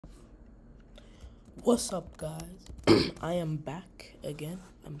What's up, guys? I am back again.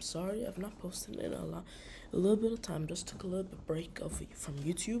 I'm sorry I've not posted in a little bit of time. Just took a little bit break from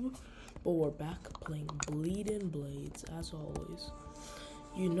YouTube, but we're back playing Bleeding Blades as always.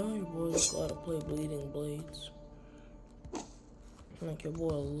 You know your boy's gotta play Bleeding Blades. Like your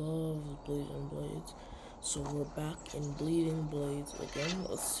boy loves Bleeding Blades. So we're back in Bleeding Blades again.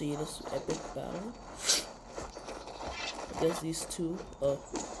 Let's see this epic battle. I guess these two.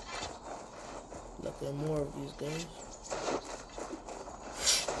 Like there are more of these guys.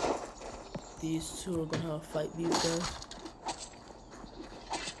 These two are gonna have to fight these guys.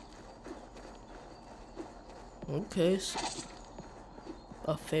 Okay, so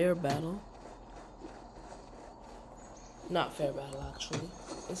a fair battle. Not fair battle actually.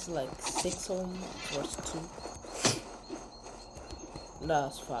 It's like 6 of them versus 2. Nah,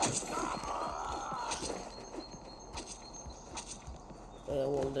 it's 5. Yeah,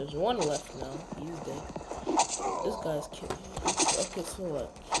 well, there's one left now. He's dead. This guy's killed. Okay, so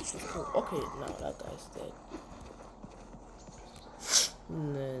like, okay, now that guy's dead.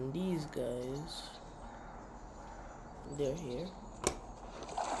 And then these guys, they're here.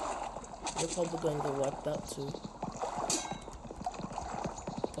 They're probably gonna get wiped out too.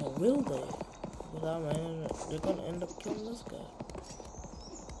 Or will they? Without man, they're gonna end up killing this guy.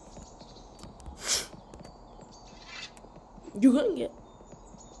 You're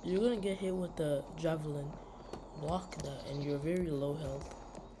gonna get hit with the javelin. Block that, and you're very low health.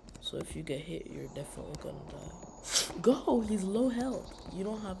 So if you get hit, you're definitely gonna die. Go! He's low health. You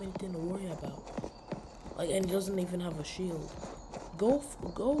don't have anything to worry about. Like, and he doesn't even have a shield. Go!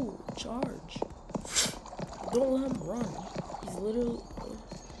 Charge! Don't let him run. He's literally.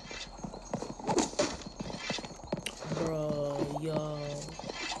 Bruh, yo.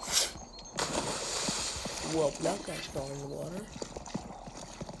 Well, that guy fell in the water.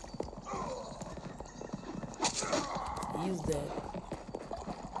 He's dead.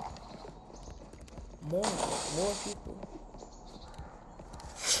 More people.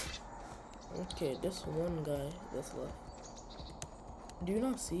 Okay, this one guy that's left. Do you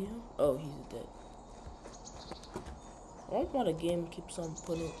not see him? Oh, he's dead. I don't know why the game keeps on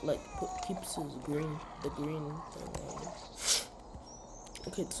putting, keeps the green thing on.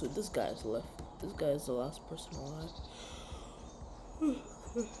 Okay, so this guy's left. This guy is the last person alive.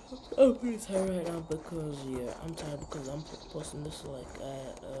 I'm pretty tired right now because, yeah, I'm tired because I'm posting this like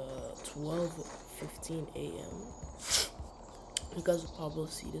at 12:15 a.m. You guys will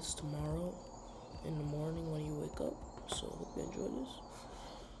probably see this tomorrow in the morning when you wake up. So hope you enjoy this.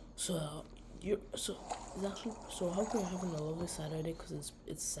 So I hope you're having a lovely Saturday because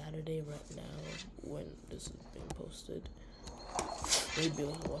it's Saturday right now when this is being posted. Maybe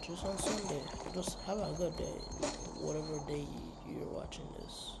you'll watch this on Sunday. Just have a good day, whatever day you're watching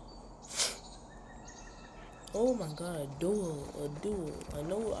this. Oh my god, a duel. I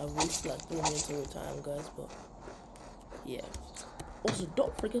know I wasted like 3 minutes of your time, guys, but yeah. Also,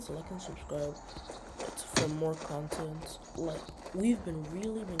 don't forget to like and subscribe for more content. Like, we've been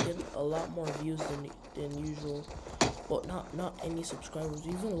getting a lot more views than usual, but not any subscribers.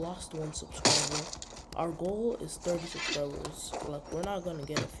 We even lost 1 subscriber. Our goal is 30 subscribers. Like, we're not gonna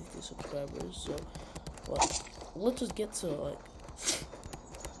get 50 subscribers, so like, let's just get to like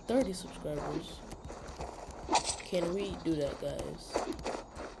 30 subscribers. Can we do that, guys?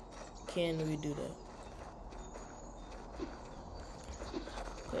 Can we do that?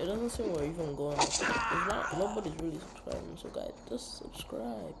 Okay, it doesn't say we're even going. Nobody's really subscribing, so guys, just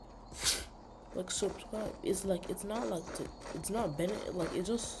subscribe. Like, subscribe. It's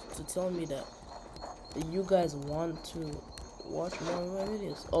just to tell me that you guys want to watch more of my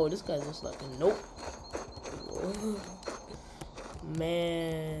videos. Oh, this guy's just like, nope.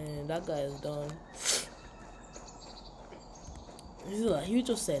 Man, that guy is done. He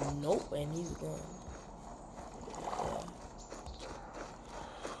just said nope and he's gone.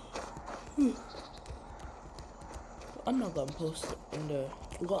 Yeah. I'm not gonna post it in the.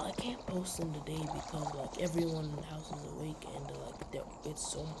 Well, I can't post in the day because like everyone in the house is awake and like it's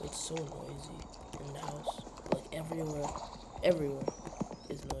so noisy in the house. Like everywhere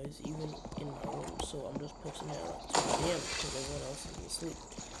is noisy, even in my room. So I'm just posting it at like 2 p.m. because everyone else is asleep.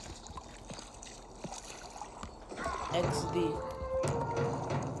 XD.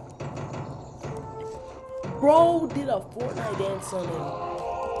 Bro did a Fortnite dance on him.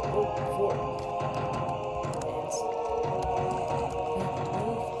 Fortnite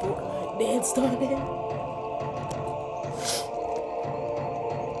danced on him.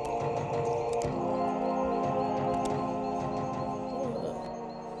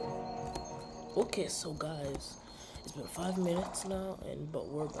 Okay, so guys, it's been 5 minutes now, but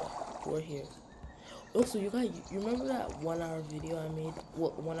we're back. We're here. Also, you guys, you remember that 1 hour video I made?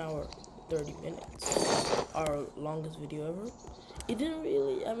 What, 1 hour 30 minutes? Our longest video ever. It didn't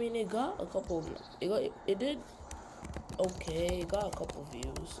really. I mean, it got a couple. It did okay. It got a couple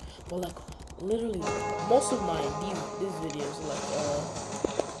views, but like literally most of my these videos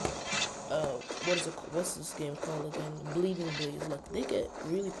what is it? What's this game called again? Bleeding Blaze. Like they get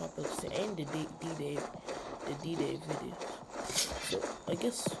really popular. And the D-Day videos. So I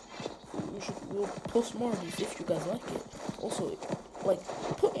guess we'll post more of these if you guys like it. Also, like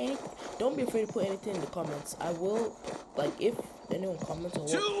don't be afraid to put anything in the comments. I will, like, if anyone comments on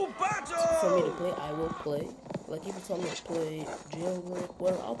what for me to play, I will play. Like if you tell me to play Jailbreak,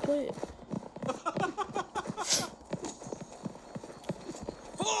 whatever, I'll play it.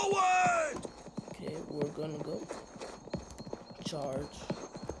 Forward! Okay, we're gonna go charge.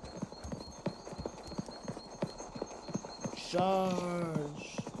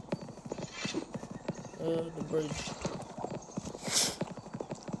 The bridge.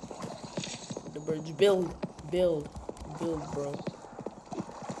 Build, bro.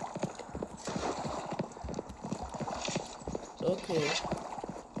 Okay.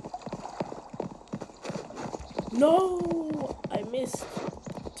 No, I missed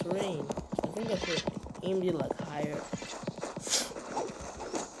terrain. I think I should aim it like higher.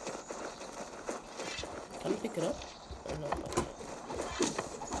 Can I pick it up? Or no? Okay.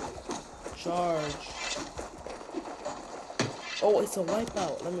 Charge. Oh, it's a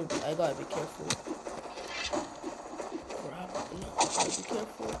wipeout. I gotta be careful. Crap. No, I gotta be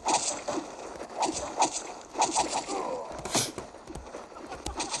careful.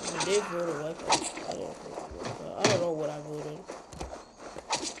 They voted wipeout. I don't know what I voted.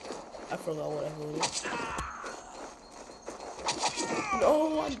 I forgot what I voted. No,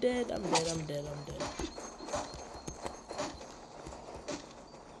 I'm dead. I'm dead.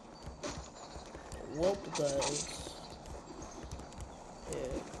 Well, guys. Yeah,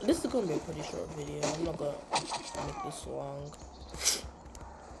 this is gonna be a pretty short video. I'm not gonna make this long.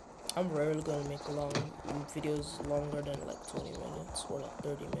 I'm rarely gonna make long videos longer than like 20 minutes or like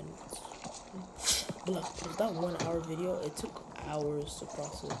 30 minutes. But like, with that 1 hour video, it took hours to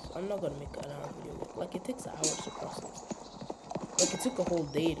process. I'm not gonna make an hour video. Like, it takes hours to process. Like, it took a whole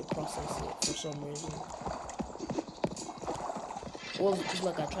day to process it for some reason. Well, it's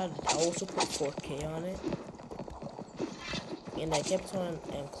like I also put 4K on it. And I kept on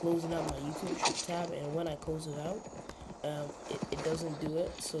closing out my YouTube tab, and when I close it out, it doesn't do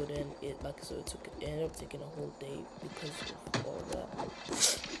it. So then it ended up taking a whole day because of all that.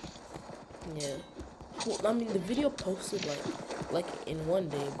 Yeah. Well, I mean, the video posted like in one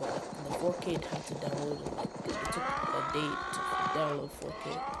day, but the 4K had to download, and like it took a day to download 4K.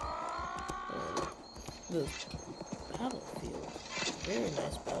 The battlefield, very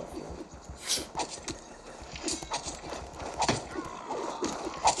nice battlefield.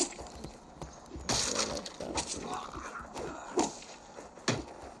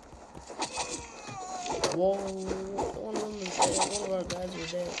 Whoa, one of them is dead. One of our guys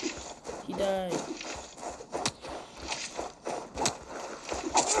was dead. He died.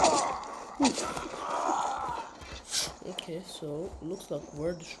 Okay, so looks like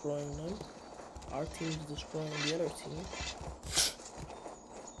we're destroying them. Our team's destroying the other team.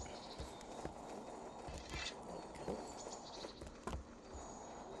 Okay.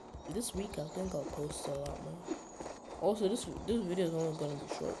 This week I think I'll post a lot more. Also, this video is only gonna be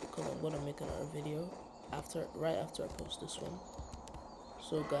short because I'm gonna make another video right after I post this one.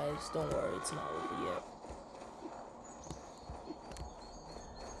 So guys, don't worry, it's not over yet.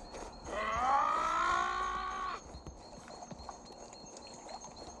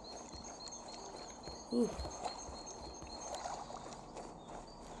 Whew.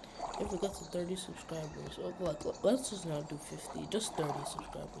 If we get to 30 subscribers, let's just not do 50, just 30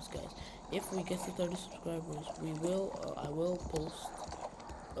 subscribers, guys. If we get to 30 subscribers, I will post,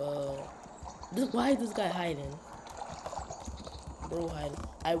 why is this guy hiding? Bro, hiding.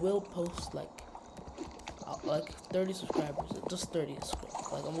 I will post, like 30 subscribers, just 30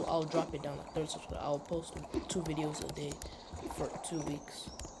 subscribers. Like, I'll drop it down, like 30 subscribers. I'll post 2 videos a day for 2 weeks.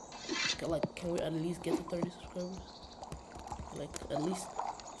 Like, can we at least get to 30 subscribers? Like, at least.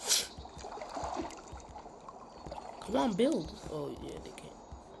 Come on, build. Oh, yeah, they can't.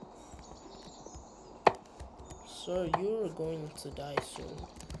 Sir, you're going to die soon.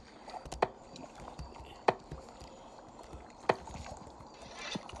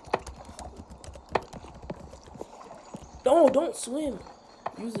 No, don't swim.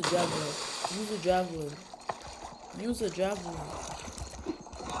 Use a javelin. Use a javelin. Use a javelin.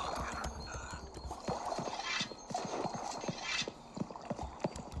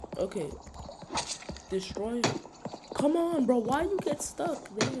 Okay. Destroy it. Come on, bro. Why you get stuck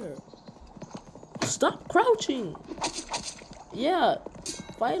there? Stop crouching. Yeah.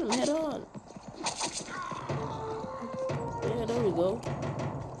 Fight him head on. Yeah, there we go.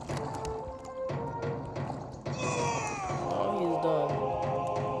 Oh, he's done.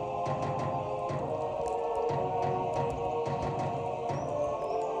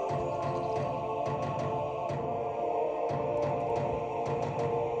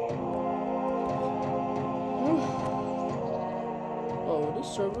 Oh, this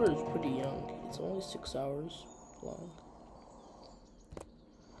server is pretty young. It's only 6 hours long.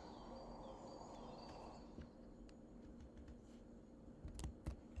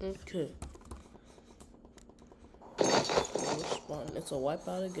 Okay. Spawn. It's a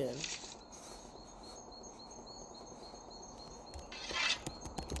wipeout again.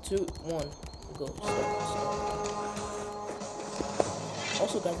 2, 1, go. Start.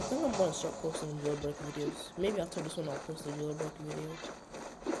 Also, guys, I think I'm gonna start posting jailbreak videos. Maybe after this one, I'll post a jailbreak video.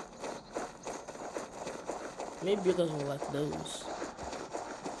 Maybe you guys will like those.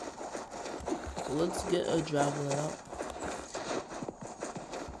 So let's get a javelin out.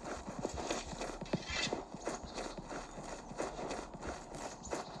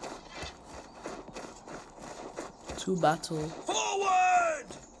 To battle. Forward!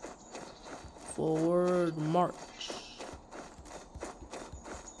 Forward march.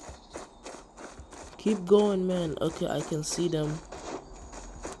 Keep going, man. Okay, I can see them.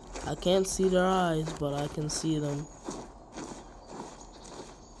 I can't see their eyes, but I can see them.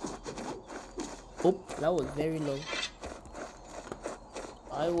 Oh, that was very low.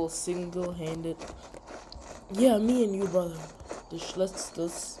 I will single-handed. Yeah, me and you, brother. Let's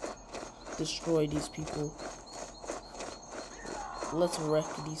destroy these people. Let's wreck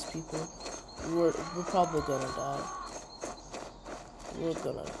these people. We're probably gonna die. We're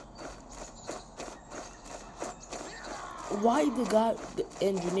gonna. Why the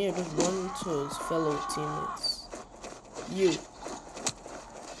engineer just run to his fellow teammates? You.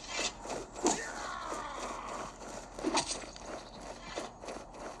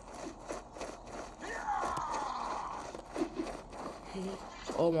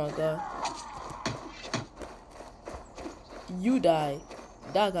 Oh my god. You die.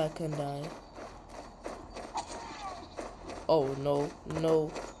 That guy can die. Oh no,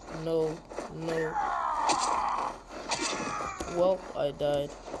 no, no, no. Well, I died.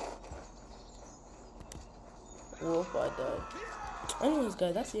 Well, I died. Anyways,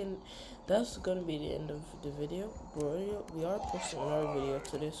 guys, that's the end. That's gonna be the end of the video. We are posting another video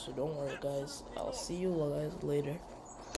to this, so don't worry, guys. I'll see you guys later.